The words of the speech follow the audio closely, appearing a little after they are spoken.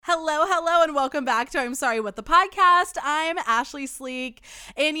Hello, and welcome back to I'm Sorry What the Podcast. I'm Ashley Sleek,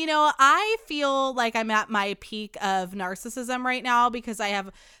 and I feel like I'm at my peak of narcissism right now because I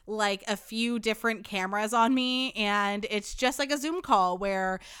have like a few different cameras on me, and it's just like a Zoom call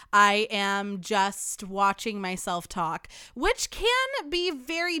where I am just watching myself talk, which can be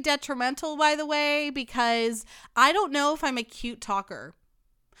very detrimental, by the way, because I don't know if I'm a cute talker.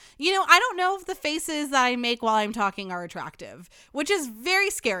 I don't know if the faces that I make while I'm talking are attractive, which is very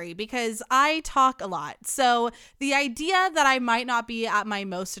scary because I talk a lot. So the idea that I might not be at my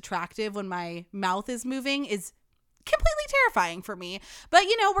most attractive when my mouth is moving is completely terrifying for me. But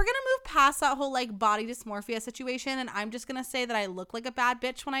we're gonna move past that whole like body dysmorphia situation, and I'm just gonna say that I look like a bad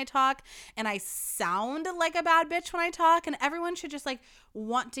bitch when I talk, and I sound like a bad bitch when I talk, and everyone should just like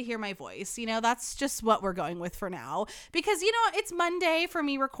want to hear my voice. That's just what we're going with for now, because it's Monday for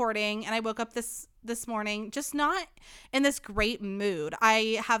me recording, and I woke up this morning just not in this great mood.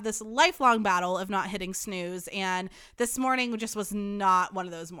 I have this lifelong battle of not hitting snooze, and this morning just was not one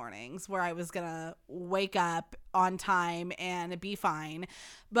of those mornings where I was gonna wake up on time and be fine.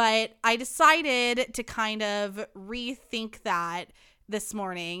 But I decided to kind of rethink that this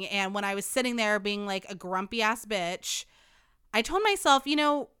morning, and when I was sitting there being like a grumpy ass bitch, I told myself,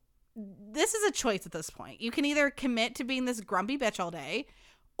 this is a choice at this point. You can either commit to being this grumpy bitch all day,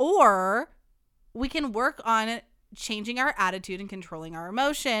 or we can work on changing our attitude and controlling our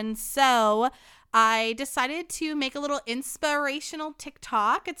emotions. So I decided to make a little inspirational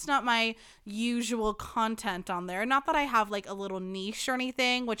TikTok. It's not my usual content on there. Not that I have like a little niche or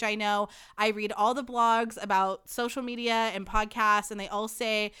anything, which I know I read all the blogs about social media and podcasts, and they all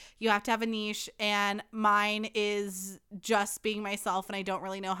say you have to have a niche, and mine is just being myself, and I don't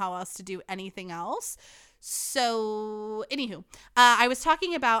really know how else to do anything else. So anywho, I was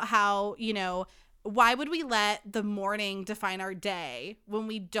talking about how, why would we let the morning define our day when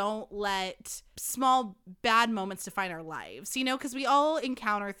we don't let small bad moments define our lives? Because we all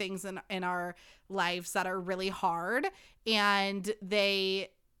encounter things in our lives that are really hard, and they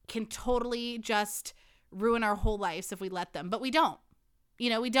can totally just ruin our whole lives if we let them. But we don't.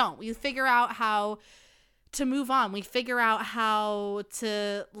 We don't. We figure out how to move on. We figure out how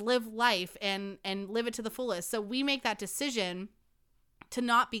to live life and live it to the fullest. So we make that decision to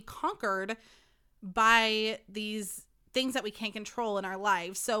not be conquered by these things that we can't control in our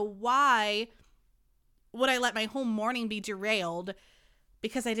lives. So why would I let my whole morning be derailed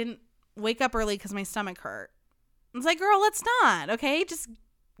because I didn't wake up early because my stomach hurt? It's like, girl, let's not, okay?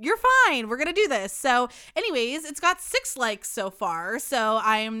 You're fine. We're going to do this. So anyways, it's got 6 likes so far. So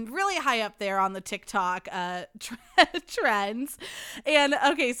I'm really high up there on the TikTok trends. And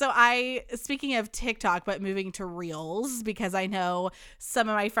okay, so speaking of TikTok, but moving to Reels, because I know some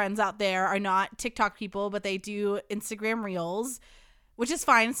of my friends out there are not TikTok people, but they do Instagram Reels, which is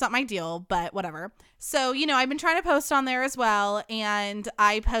fine. It's not my deal, but whatever. So, I've been trying to post on there as well. And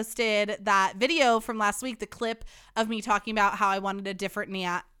I posted that video from last week, the clip of me talking about how I wanted a different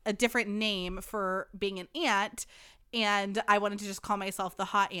name for being an aunt. And I wanted to just call myself the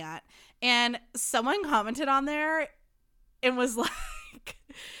hot aunt. And someone commented on there and was like,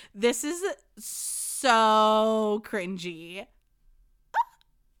 this is so cringy.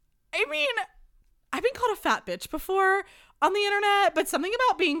 I mean, I've been called a fat bitch before on the internet, but something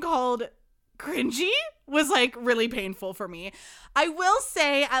about being called cringy was like really painful for me. I will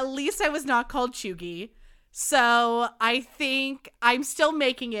say at least I was not called chuggy. So I think I'm still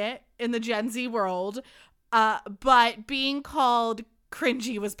making it in the Gen Z world. But being called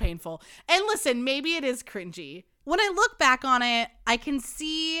cringy was painful. And listen, maybe it is cringy. When I look back on it, I can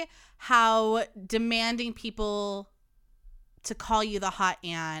see how demanding people to call you the hot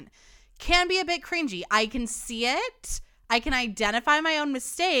aunt can be a bit cringy. I can see it. I can identify my own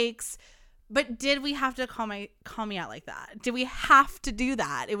mistakes, but did we have to call me out like that? Did we have to do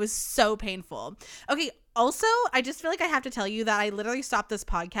that? It was so painful. Okay, also, I just feel like I have to tell you that I literally stopped this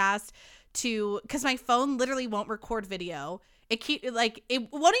podcast because my phone literally won't record video. It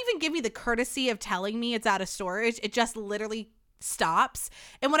won't even give me the courtesy of telling me it's out of storage. It just literally stops.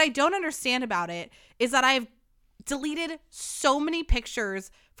 And what I don't understand about it is that I've deleted so many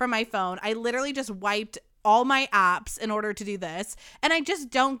pictures from my phone. I literally just wiped all my apps in order to do this, and I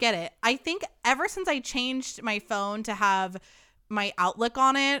just don't get it. I think ever since I changed my phone to have my Outlook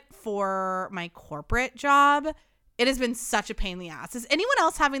on it for my corporate job, it has been such a pain in the ass. Is anyone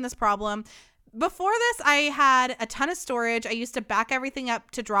else having this problem? Before this, I had a ton of storage. I used to back everything up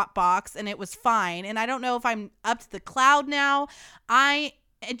to Dropbox, and it was fine. And I don't know if I'm up to the cloud now. I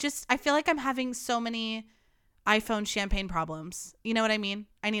feel like I'm having so many iPhone champagne problems. You know what I mean?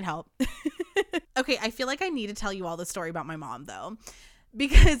 I need help. Okay, I feel like I need to tell you all the story about my mom, though.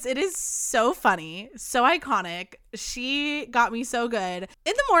 because it is so funny, so iconic. She got me so good.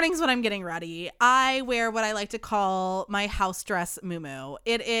 In the mornings when I'm getting ready, I wear what I like to call my house dress muumuu.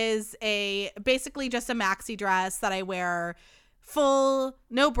 It is basically just a maxi dress that I wear full,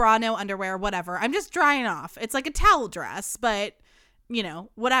 no bra, no underwear, whatever. I'm just drying off. It's like a towel dress, but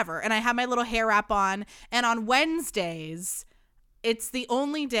whatever. And I have my little hair wrap on. And on Wednesdays, it's the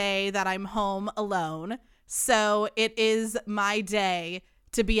only day that I'm home alone. So it is my day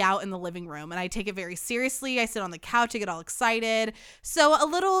to be out in the living room, and I take it very seriously. I sit on the couch, I get all excited. So a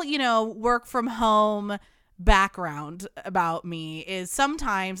little, work from home background about me is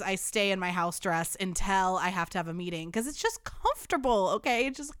sometimes I stay in my house dress until I have to have a meeting because it's just comfortable. Okay.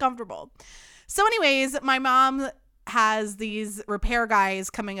 It's just comfortable. So anyways, my mom has these repair guys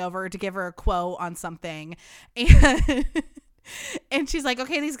coming over to give her a quote on something. And she's like,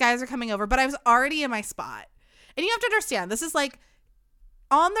 okay, these guys are coming over, but I was already in my spot. And you have to understand, this is like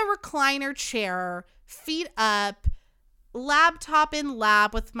on the recliner chair, feet up, laptop in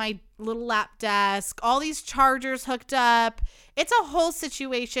lap with my little lap desk, all these chargers hooked up. It's a whole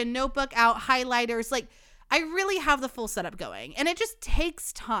situation, notebook out, highlighters. Like, I really have the full setup going, and it just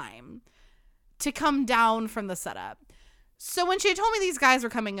takes time to come down from the setup. So when she told me these guys were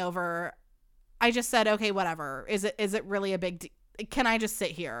coming over, I just said, okay, whatever. Is it really a big deal? Can I just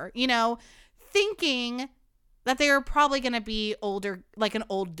sit here? Thinking that they were probably going to be older, like an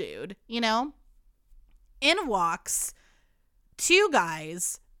old dude, In walks two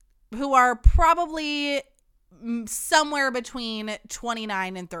guys who are probably somewhere between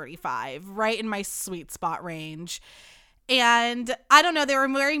 29 and 35, right in my sweet spot range. And I don't know, they were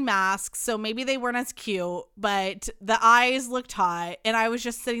wearing masks, so maybe they weren't as cute, but the eyes looked hot. And I was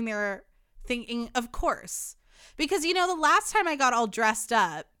just sitting there thinking, of course, because the last time I got all dressed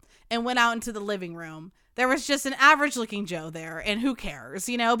up and went out into the living room, there was just an average looking Joe there, and who cares,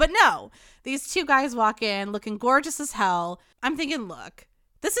 but no, these two guys walk in looking gorgeous as hell. I'm thinking, look,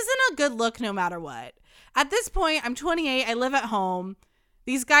 this isn't a good look no matter what. At this point, I'm 28, I live at home.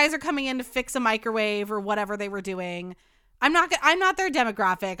 These guys are coming in to fix a microwave or whatever they were doing. I'm not their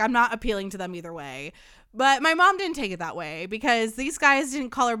demographic. I'm not appealing to them either way. But my mom didn't take it that way because these guys didn't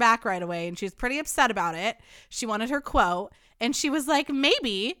call her back right away, and she was pretty upset about it. She wanted her quote, and she was like,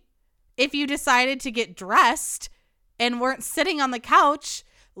 maybe if you decided to get dressed and weren't sitting on the couch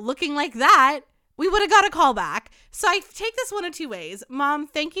looking like that, we would have got a call back. So I take this one of two ways. Mom,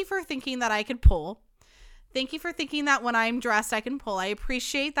 thank you for thinking that I could pull. Thank you for thinking that when I'm dressed, I can pull. I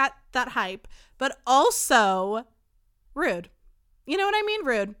appreciate that hype, but also rude. You know what I mean?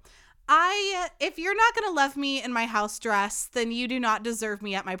 Rude. If you're not going to love me in my house dress, then you do not deserve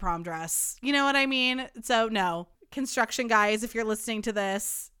me at my prom dress. You know what I mean? So no. Construction guys, if you're listening to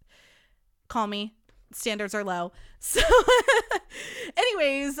this, call me. Standards are low. So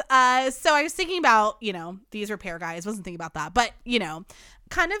anyways, so I was thinking about, these repair guys. Wasn't thinking about that. But,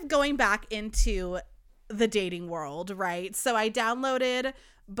 kind of going back into the dating world, right? So I downloaded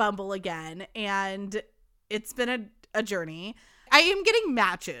Bumble again, and it's been a journey. I am getting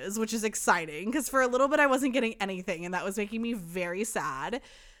matches, which is exciting because for a little bit I wasn't getting anything, and that was making me very sad.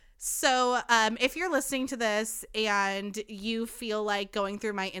 So if you're listening to this and you feel like going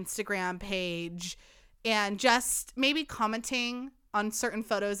through my Instagram page and just maybe commenting on certain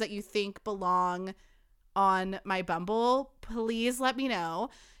photos that you think belong on my Bumble, please let me know.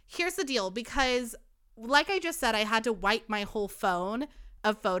 Here's the deal, because like I just said, I had to wipe my whole phone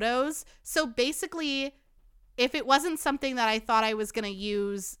of photos. So basically, if it wasn't something that I thought I was going to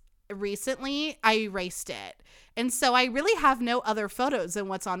use recently, I erased it. And so I really have no other photos than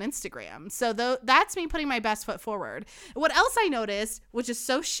what's on Instagram. So that's me putting my best foot forward. What else I noticed, which is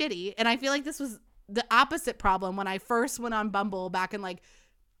so shitty, and I feel like this was the opposite problem when I first went on Bumble back in like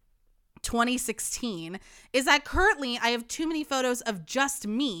 2016, is that currently I have too many photos of just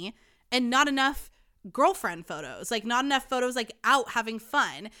me and not enough girlfriend photos, like not enough photos like out having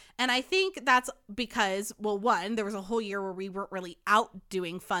fun. And I think that's because, well, one, there was a whole year where we weren't really out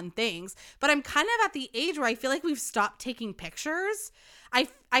doing fun things, but I'm kind of at the age where I feel like we've stopped taking pictures. I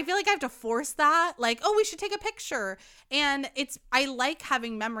feel like I have to force that, like, oh, we should take a picture. And I like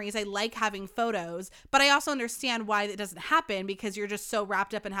having memories, I like having photos, but I also understand why it doesn't happen, because you're just so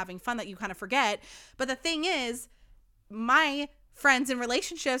wrapped up in having fun that you kind of forget. But the thing is, my friends in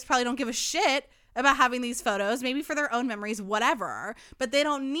relationships probably don't give a shit about having these photos, maybe for their own memories, whatever, but they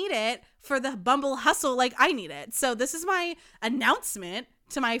don't need it for the Bumble hustle like I need it. So this is my announcement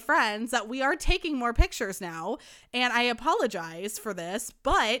to my friends that we are taking more pictures now, and I apologize for this,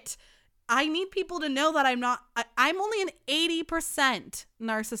 but I need people to know that I'm only an 80%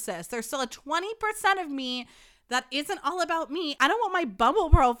 narcissist. There's still a 20% of me that isn't all about me. I don't want my Bumble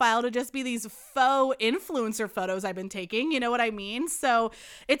profile to just be these faux influencer photos I've been taking. You know what I mean? So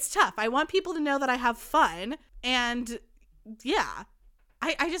it's tough. I want people to know that I have fun. And yeah,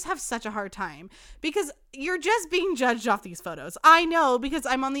 I just have such a hard time because you're just being judged off these photos. I know because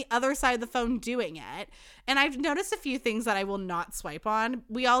I'm on the other side of the phone doing it. And I've noticed a few things that I will not swipe on.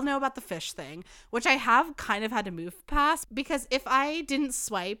 We all know about the fish thing, which I have kind of had to move past because if I didn't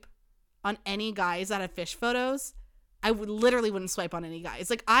swipe on any guys that have fish photos, I literally wouldn't swipe on any guys.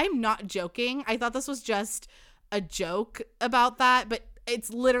 Like, I'm not joking. I thought this was just a joke about that, but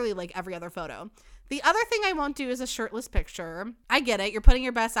it's literally like every other photo. The other thing I won't do is a shirtless picture. I get it. You're putting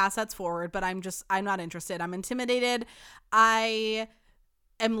your best assets forward, but I'm not interested. I'm intimidated. I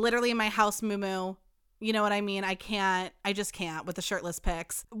am literally in my house, muumuu. You know what I mean? I just can't with the shirtless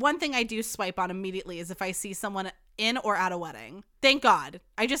pics. One thing I do swipe on immediately is if I see someone in or at a wedding. Thank God.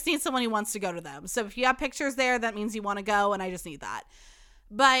 I just need someone who wants to go to them. So if you have pictures there, that means you want to go, and I just need that.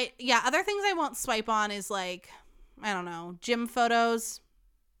 But yeah, other things I won't swipe on is like, I don't know, gym photos.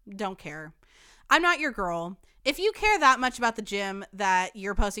 Don't care. I'm not your girl. If you care that much about the gym that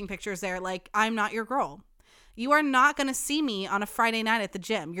you're posting pictures there, like, I'm not your girl. You are not going to see me on a Friday night at the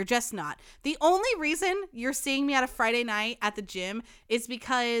gym. You're just not. The only reason you're seeing me at a Friday night at the gym is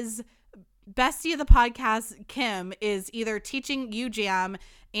because bestie of the podcast, Kim, is either teaching you jam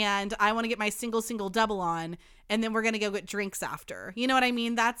and I want to get my single double on, and then we're going to go get drinks after. You know what I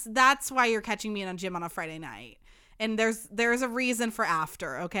mean? That's why you're catching me in a gym on a Friday night. And there's a reason for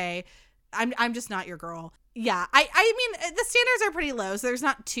after, okay? I'm just not your girl. Yeah, I mean, the standards are pretty low, so there's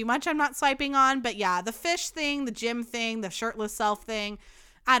not too much I'm not swiping on. But yeah, the fish thing, the gym thing, the shirtless self thing,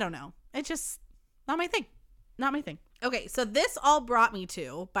 I don't know. It's just not my thing. Not my thing. Okay, so this all brought me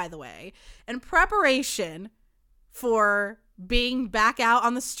to, by the way, in preparation for being back out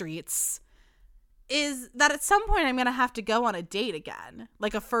on the streets, is that at some point I'm going to have to go on a date again,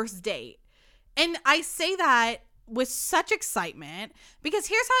 like a first date. And I say that with such excitement because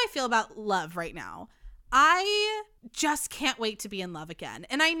here's how I feel about love right now. I just can't wait to be in love again.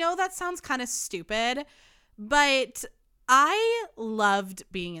 And I know that sounds kind of stupid, but I loved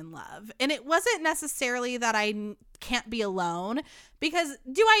being in love. And it wasn't necessarily that I can't be alone, because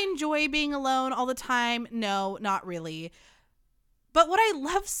do I enjoy being alone all the time? No, not really. But what I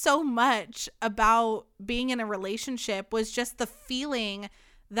love so much about being in a relationship was just the feeling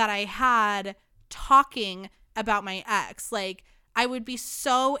that I had talking about my ex. Like, I would be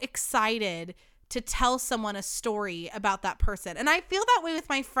so excited to tell someone a story about that person. And I feel that way with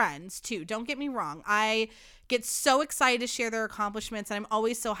my friends too. Don't get me wrong. I get so excited to share their accomplishments and I'm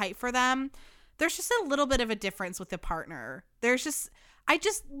always so hyped for them. There's just a little bit of a difference with a partner. I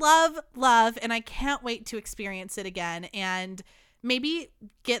just love, and I can't wait to experience it again and maybe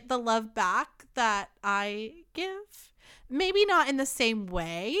get the love back that I give. Maybe not in the same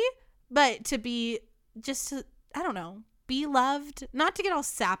way, but to be I don't know, be loved, not to get all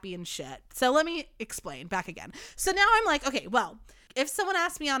sappy and shit. So let me explain back again. So now I'm like, okay, well, if someone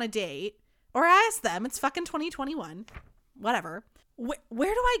asks me on a date, or I ask them, it's fucking 2021, whatever,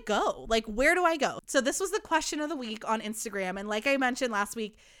 where do I go? Like, where do I go? So this was the question of the week on Instagram. And like I mentioned last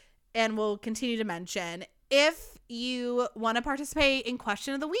week, and will continue to mention, if you want to participate in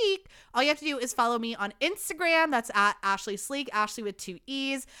question of the week, all you have to do is follow me on Instagram. That's at Ashley Sleek, Ashley with 2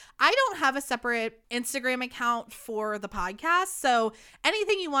 E's. I don't have a separate Instagram account for the podcast. So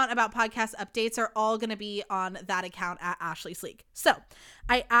anything you want about podcast updates are all going to be on that account at Ashley Sleek. So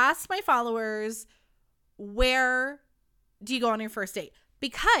I asked my followers, where do you go on your first date?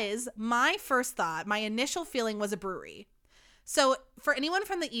 Because my first thought, my initial feeling was a brewery. So for anyone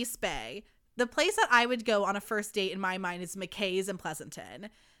from the East Bay, the place that I would go on a first date in my mind is McKay's in Pleasanton.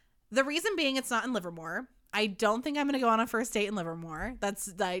 The reason being it's not in Livermore. I don't think I'm going to go on a first date in Livermore.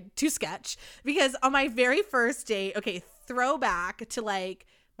 That's too sketch. Because on my very first date, okay, throwback to like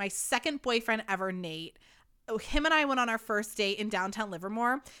my second boyfriend ever, Nate. Him and I went on our first date in downtown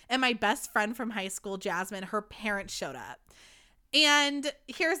Livermore. And my best friend from high school, Jasmine, her parents showed up. And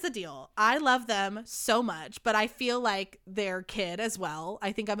here's the deal. I love them so much, but I feel like their kid as well.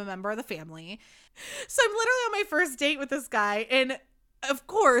 I think I'm a member of the family. So I'm literally on my first date with this guy. And of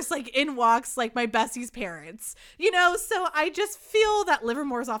course, like in walks like my bestie's parents, you know, so I just feel that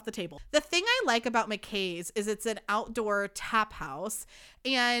Livermore's off the table. The thing I like about McKay's is it's an outdoor tap house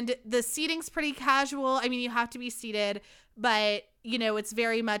and the seating's pretty casual. I mean, you have to be seated, but you know, it's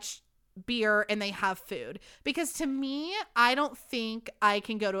very much beer and they have food, because to me, I don't think I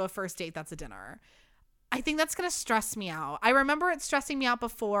can go to a first date that's a dinner. I think that's going to stress me out. I remember it stressing me out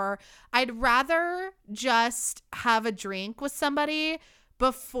before. I'd rather just have a drink with somebody,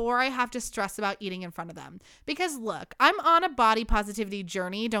 before I have to stress about eating in front of them. Because look, I'm on a body positivity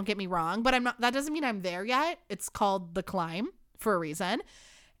journey, don't get me wrong, but that doesn't mean I'm there yet. It's called the climb for a reason.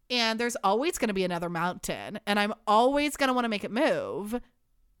 And there's always going to be another mountain, and I'm always going to want to make it move.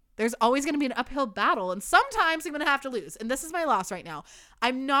 There's always going to be an uphill battle, and sometimes I'm going to have to lose. And this is my loss right now.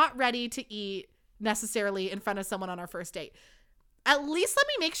 I'm not ready to eat necessarily in front of someone on our first date. At least let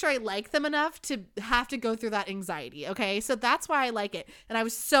me make sure I like them enough to have to go through that anxiety, okay? So that's why I like it. And I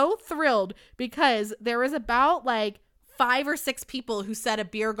was so thrilled because there was about like 5 or 6 people who said a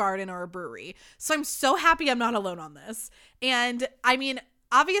beer garden or a brewery. So I'm so happy I'm not alone on this. And I mean,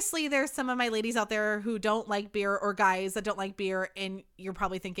 obviously there's some of my ladies out there who don't like beer, or guys that don't like beer. And you're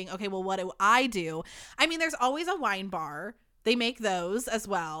probably thinking, okay, well, what do I do? I mean, there's always a wine bar. They make those as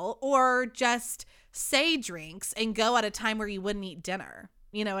well. Or just say drinks and go at a time where you wouldn't eat dinner.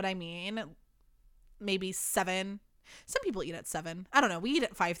 You know what I mean? Maybe 7. Some people eat at 7. I don't know. We eat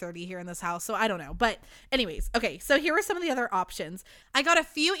at 5:30 here in this house, so I don't know. But anyways, okay, so here are some of the other options. I got a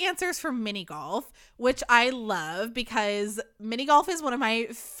few answers for mini golf, which I love because mini golf is one of my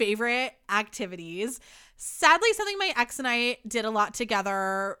favorite activities. Sadly, something my ex and I did a lot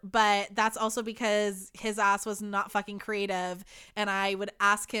together, but that's also because his ass was not fucking creative, and I would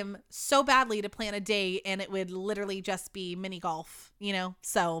ask him so badly to plan a date, and it would literally just be mini golf, you know?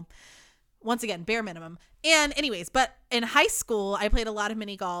 So once again, bare minimum. And anyways, but in high school, I played a lot of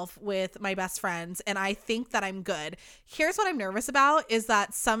mini golf with my best friends, and I think that I'm good. Here's what I'm nervous about is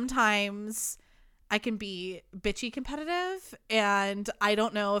that sometimes I can be bitchy competitive, and I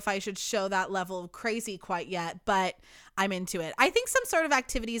don't know if I should show that level of crazy quite yet, but I'm into it. I think some sort of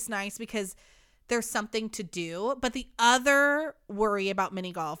activity is nice because there's something to do, but the other worry about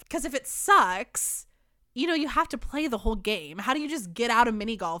mini golf, because if it sucks, you know, you have to play the whole game. How do you just get out of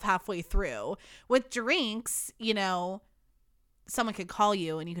mini golf halfway through? With drinks, you know, someone could call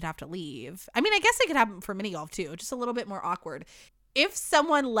you and you could have to leave. I mean, I guess it could happen for mini golf too, just a little bit more awkward. If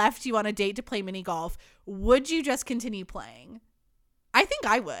someone left you on a date to play mini golf, would you just continue playing? I think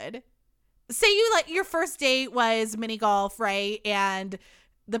I would. Say you like your first date was mini golf, right? And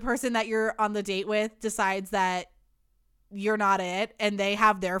the person that you're on the date with decides that you're not it, and they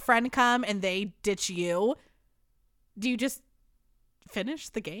have their friend come and they ditch you. Do you just finish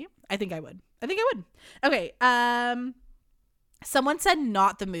the game? I think I would. Okay. Someone said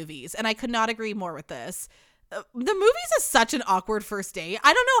not the movies, and I could not agree more with this. The movies is such an awkward first date.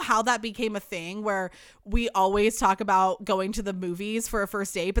 I don't know how that became a thing where we always talk about going to the movies for a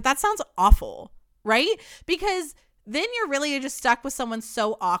first date, but that sounds awful, right? Because then you're really just stuck with someone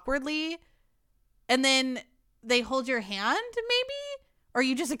so awkwardly, and then they hold your hand maybe, or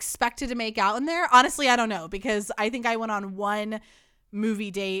you just expected to make out in there. Honestly, I don't know, because I think I went on one movie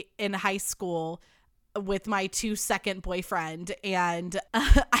date in high school with my 2-second boyfriend, and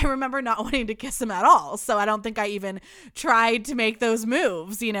I remember not wanting to kiss him at all. So I don't think I even tried to make those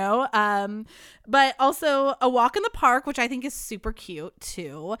moves, you know? But also a walk in the park, which I think is super cute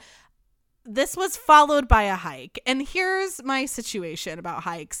too. This was followed by a hike. And here's my situation about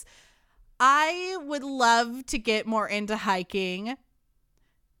hikes. I would love to get more into hiking,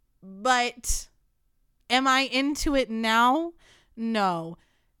 but am I into it now? No.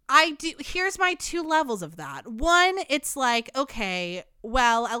 I do. Here's my 2 levels of that. One, it's like, okay,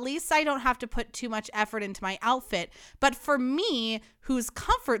 well, at least I don't have to put too much effort into my outfit. But for me, whose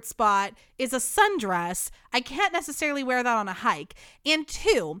comfort spot is a sundress, I can't necessarily wear that on a hike. And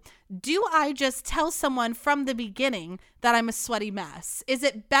 2, do I just tell someone from the beginning that I'm a sweaty mess? Is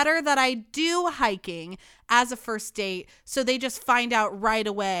it better that I do hiking as a first date so they just find out right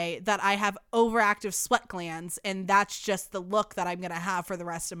away that I have overactive sweat glands and that's just the look that I'm going to have for the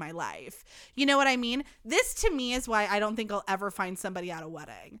rest of my life? You know what I mean? This to me is why I don't think I'll ever find somebody at a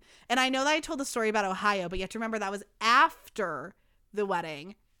wedding. And I know that I told the story about Ohio, but you have to remember that was after the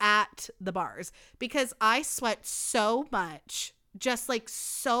wedding at the bars, because I sweat so much. Just like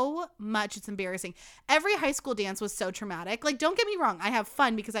so much, it's embarrassing. Every high school dance was so traumatic. Like, don't get me wrong, I have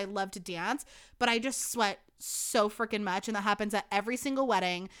fun because I love to dance, but I just sweat so freaking much, and that happens at every single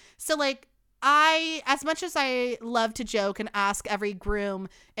wedding. So like, as much as I love to joke and ask every groom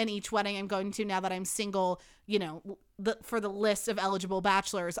in each wedding I'm going to now that I'm single, you know, for the list of eligible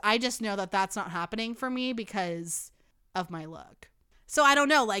bachelors, I just know that that's not happening for me because of my look. So I don't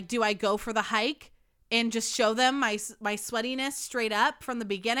know, like, do I go for the hike and just show them my sweatiness straight up from the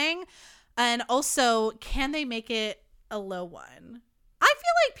beginning? And also, can they make it a low one? I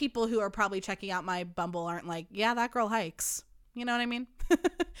feel like people who are probably checking out my Bumble aren't like, yeah, that girl hikes. You know what I mean?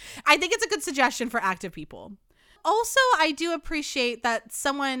 I think it's a good suggestion for active people. Also, I do appreciate that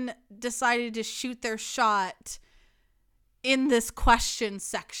someone decided to shoot their shot in this question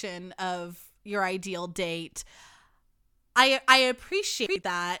section of your ideal date. I appreciate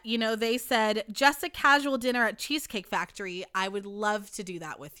that. You know, they said just a casual dinner at Cheesecake Factory. I would love to do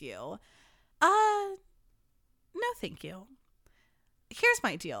that with you. No, thank you. Here's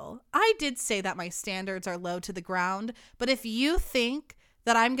my deal. I did say that my standards are low to the ground, but if you think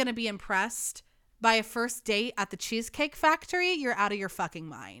that I'm going to be impressed by a first date at the Cheesecake Factory, you're out of your fucking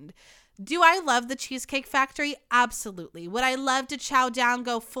mind. Do I love the Cheesecake Factory? Absolutely. Would I love to chow down,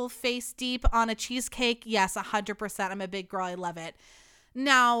 go full face deep on a cheesecake? Yes, 100%. I'm a big girl. I love it.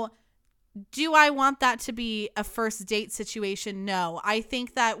 Now, do I want that to be a first date situation? No. I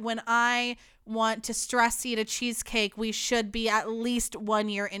think that when I want to stress eat a cheesecake, we should be at least 1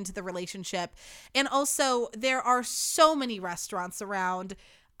 year into the relationship. And also, there are so many restaurants around.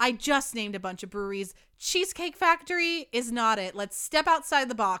 I just named a bunch of breweries. Cheesecake Factory is not it. Let's step outside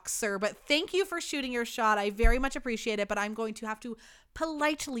the box, sir. But thank you for shooting your shot. I very much appreciate it, but I'm going to have to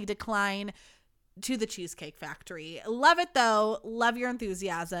politely decline to the Cheesecake Factory. Love it though. Love your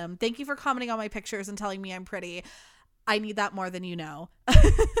enthusiasm. Thank you for commenting on my pictures and telling me I'm pretty. I need that more than you know.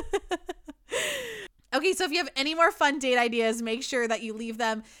 Okay, so if you have any more fun date ideas, make sure that you leave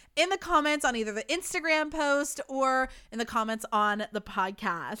them in the comments on either the Instagram post or in the comments on the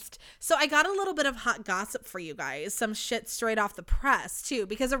podcast. So I got a little bit of hot gossip for you guys, some shit straight off the press too,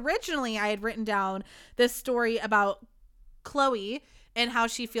 because originally I had written down this story about Khloe and how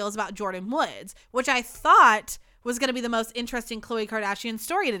she feels about Jordyn Woods, which I thought was going to be the most interesting Khloe Kardashian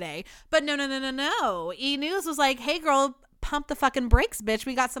story today. But no. E! News was like, hey girl, pump the fucking brakes, bitch.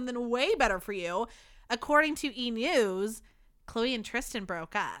 We got something way better for you. According to E! News, Khloe and Tristan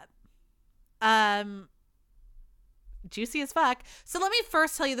broke up. Juicy as fuck. So let me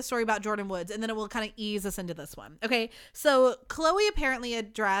first tell you the story about Jordyn Woods, and then it will kind of ease us into this one. Okay, so Khloe apparently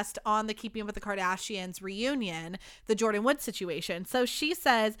addressed on the Keeping Up with the Kardashians reunion the Jordyn Woods situation. So she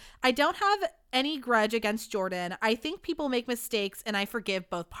says, I don't have any grudge against Jordyn. I think people make mistakes, and I forgive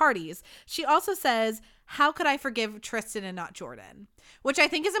both parties. She also says, how could I forgive Tristan and not Jordyn? Which I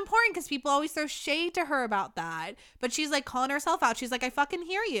think is important because people always throw shade to her about that. But she's like calling herself out. She's like, I fucking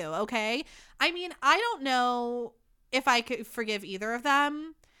hear you, okay? I mean, I don't know if I could forgive either of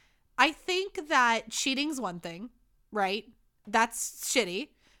them. I think that cheating's one thing, right? That's shitty.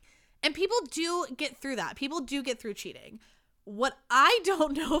 And people do get through that. People do get through cheating. What I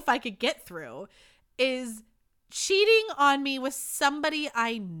don't know if I could get through is cheating on me with somebody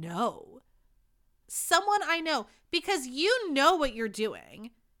I know. Someone I know, because you know what you're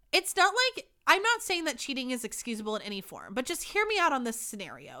doing. It's not like, I'm not saying that cheating is excusable in any form, but just hear me out on this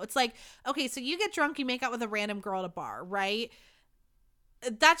scenario. It's like, okay, so you get drunk, you make out with a random girl at a bar, right?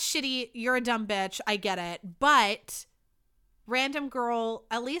 That's shitty. You're a dumb bitch. I get it. But random girl,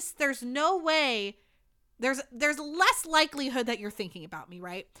 at least there's no way, there's less likelihood that you're thinking about me,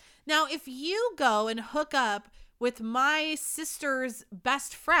 right? Now, if you go and hook up with my sister's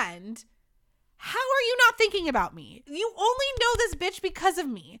best friend, how are you not thinking about me? You only know this bitch because of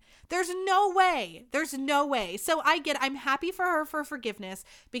me. There's no way. There's no way. So I'm happy for her for forgiveness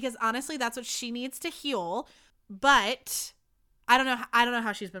because honestly, that's what she needs to heal. But I don't know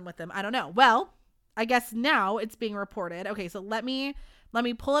how she's been with them. I don't know. Well, I guess now it's being reported. Okay, so let me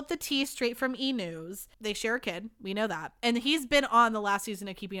pull up the tea straight from E! News. They share a kid. We know that. And he's been on the last season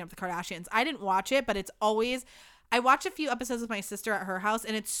of Keeping Up with the Kardashians. I didn't watch it, but I watched a few episodes with my sister at her house,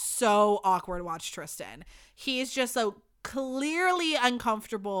 and it's so awkward to watch Tristan. He's just so clearly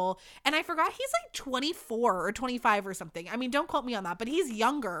uncomfortable. And I forgot he's like 24 or 25 or something. I mean, don't quote me on that, but he's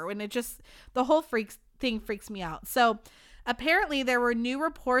younger, and the whole thing freaks me out. So apparently there were new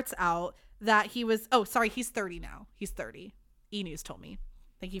reports out that he's 30 now. He's 30. E! News told me.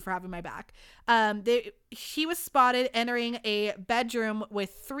 Thank you for having my back. He was spotted entering a bedroom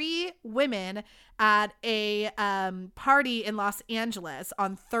with 3 women at a party in Los Angeles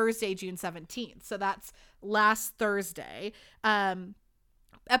on Thursday, June 17th. So that's last Thursday.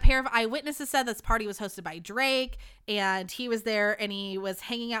 A pair of eyewitnesses said this party was hosted by Drake, and he was there, and he was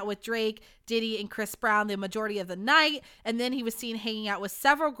hanging out with Drake, Diddy, and Chris Brown the majority of the night. And then he was seen hanging out with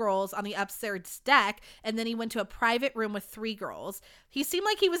several girls on the upstairs deck, and then he went to a private room with 3 girls. He seemed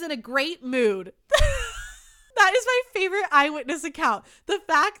like he was in a great mood. That is my favorite eyewitness account. The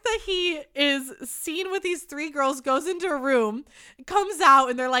fact that he is seen with these 3 girls, goes into a room, comes out,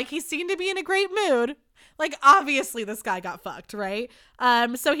 and they're like, he seemed to be in a great mood. Like, obviously this guy got fucked, right?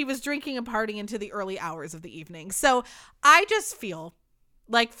 So he was drinking and partying into the early hours of the evening. So I just feel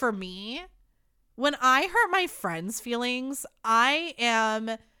like, for me, when I hurt my friends' feelings, I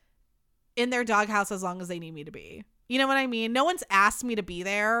am in their doghouse as long as they need me to be. You know what I mean? No one's asked me to be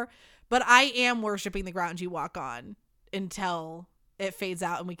there, but I am worshiping the ground you walk on. until it fades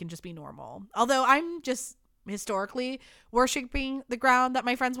out and we can just be normal. Although I'm just historically worshiping the ground that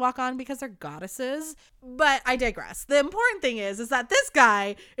my friends walk on because they're goddesses. But I digress. The important thing is that this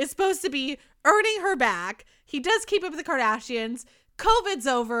guy is supposed to be earning her back. He does keep up with the Kardashians. COVID's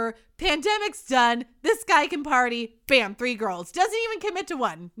over. Pandemic's done. This guy can party. Bam, 3 girls. Doesn't even commit to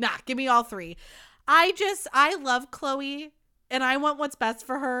one. Nah, give me all 3. I love Khloe and I want what's best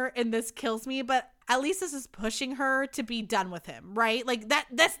for her, and this kills me, but at least this is pushing her to be done with him, right? Like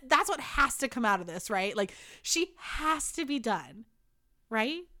that's what has to come out of this, right? Like she has to be done,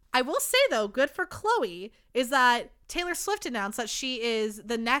 right? I will say though, good for Khloe is that Taylor Swift announced that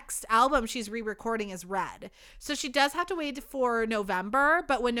the next album she's re-recording is Red. So she does have to wait for November,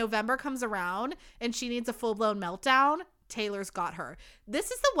 but when November comes around and she needs a full-blown meltdown, Taylor's got her.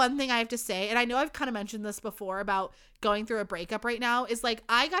 This is the one thing I have to say, and I know I've kind of mentioned this before about going through a breakup right now, is like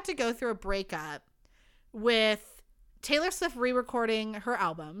I got to go through a breakup with Taylor Swift re-recording her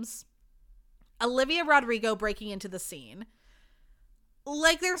albums, Olivia Rodrigo breaking into the scene.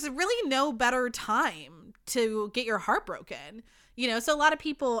 Like there's really no better time to get your heart broken. You know, so a lot of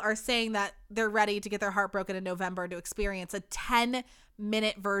people are saying that they're ready to get their heart broken in November to experience a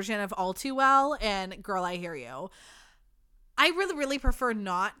 10-minute version of All Too Well, and girl, I hear you. I really, really prefer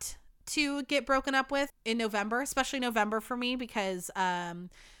not to get broken up with in November, especially November for me, because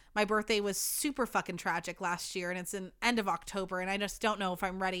my birthday was super fucking tragic last year and it's in end of October, and I just don't know if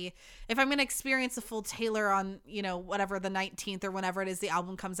I'm ready, if I'm going to experience a full Taylor on, you know, whatever the 19th or whenever it is the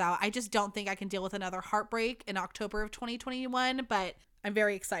album comes out. I just don't think I can deal with another heartbreak in October of 2021, but I'm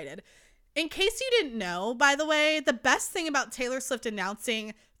very excited. In case you didn't know, by the way, the best thing about Taylor Swift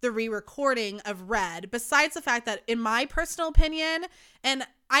announcing the re-recording of Red, besides the fact that in my personal opinion, and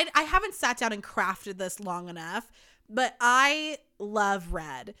I haven't sat down and crafted this long enough, but I love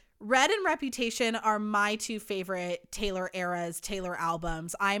Red. Red and Reputation are my 2 favorite Taylor eras, Taylor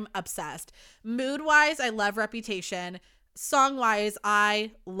albums. I'm obsessed. Mood-wise, I love Reputation. Song-wise,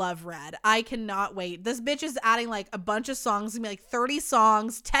 I love Red. I cannot wait. This bitch is adding like a bunch of songs. It's gonna be like 30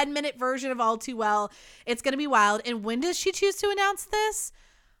 songs, 10-minute version of All Too Well. It's gonna be wild. And when does she choose to announce this?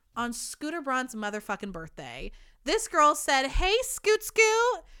 On Scooter Braun's motherfucking birthday. This girl said, "Hey, Scoot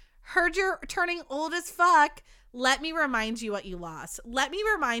Scoot, heard you're turning old as fuck. Let me remind you what you lost. Let me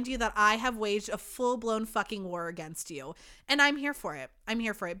remind you that I have waged a full-blown fucking war against you." And I'm here for it. I'm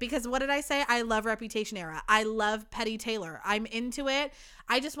here for it. Because what did I say? I love Reputation era. I love Petty Taylor. I'm into it.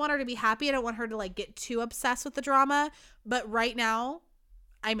 I just want her to be happy. I don't want her to like get too obsessed with the drama. But right now,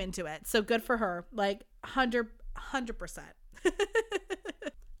 I'm into it. So good for her. Like 100%.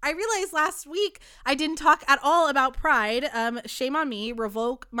 I realized last week I didn't talk at all about Pride. Shame on me,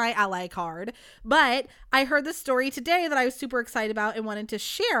 revoke my ally card. But I heard the story today that I was super excited about and wanted to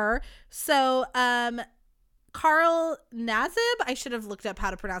share. So, Carl Nassib, I should have looked up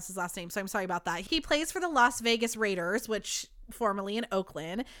how to pronounce his last name, so I'm sorry about that. He plays for the Las Vegas Raiders, which formerly in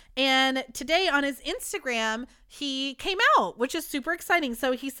Oakland. And today on his Instagram, he came out, which is super exciting.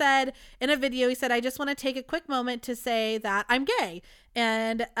 So he said in a video, he said, "I just want to take a quick moment to say that I'm gay."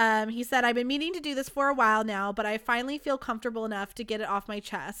 And he said, "I've been meaning to do this for a while now, but I finally feel comfortable enough to get it off my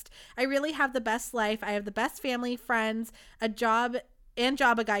chest. I really have the best life. I have the best family, friends, a job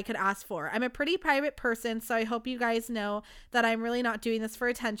a guy could ask for. I'm a pretty private person, so I hope you guys know that I'm really not doing this for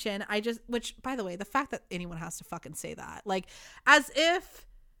attention. Which, by the way, the fact that anyone has to fucking say that, like, as if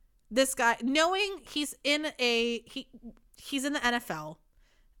this guy, knowing he's in the NFL,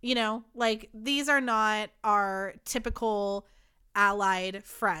 you know, like, these are not our typical allied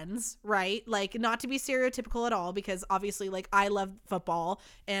friends, right? Like, not to be stereotypical at all, because obviously, like, I love football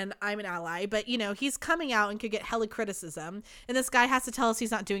and I'm an ally, but, you know, he's coming out and could get hella criticism, and this guy has to tell us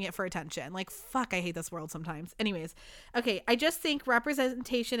he's not doing it for attention. Like, fuck, I hate this world sometimes. Anyways, okay, I just think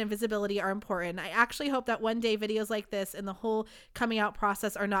representation and visibility are important. I actually hope that one day videos like this and the whole coming out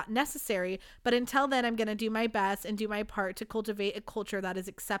process are not necessary, but until then, I'm gonna do my best and do my part to cultivate a culture that is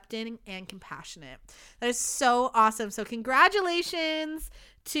accepting and compassionate." That is so awesome. So congratulations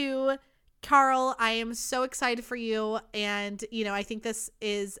to Carl. I am so excited for you. And, you know, I think this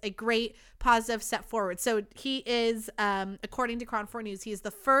is a great positive step forward. So he is, according to Crown 4 News, he is the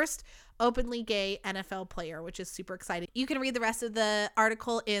first openly gay NFL player, which is super exciting. You can read the rest of the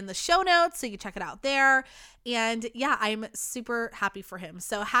article in the show notes, so you check it out there. And yeah, I'm super happy for him.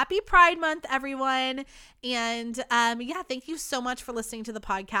 So happy Pride Month, everyone. And yeah, thank you so much for listening to the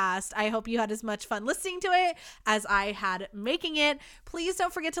podcast. I hope you had as much fun listening to it as I had making it. Please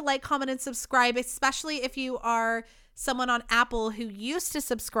don't forget to like, comment, and subscribe, especially if you are someone on Apple who used to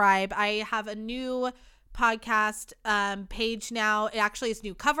subscribe. I have a new podcast page now. It actually is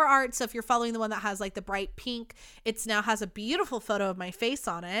new cover art. So if you're following the one that has like the bright pink, it's now has a beautiful photo of my face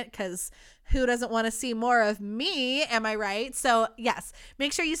on it, because who doesn't want to see more of me? Am I right? So yes,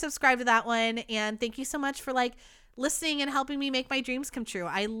 make sure you subscribe to that one. And thank you so much for like listening and helping me make my dreams come true.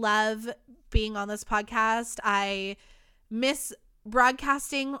 I love being on this podcast. I miss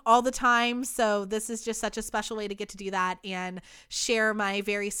broadcasting all the time. So this is just such a special way to get to do that and share my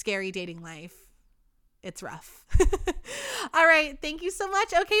very scary dating life. It's rough. All right. Thank you so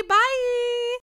much. Okay. Bye.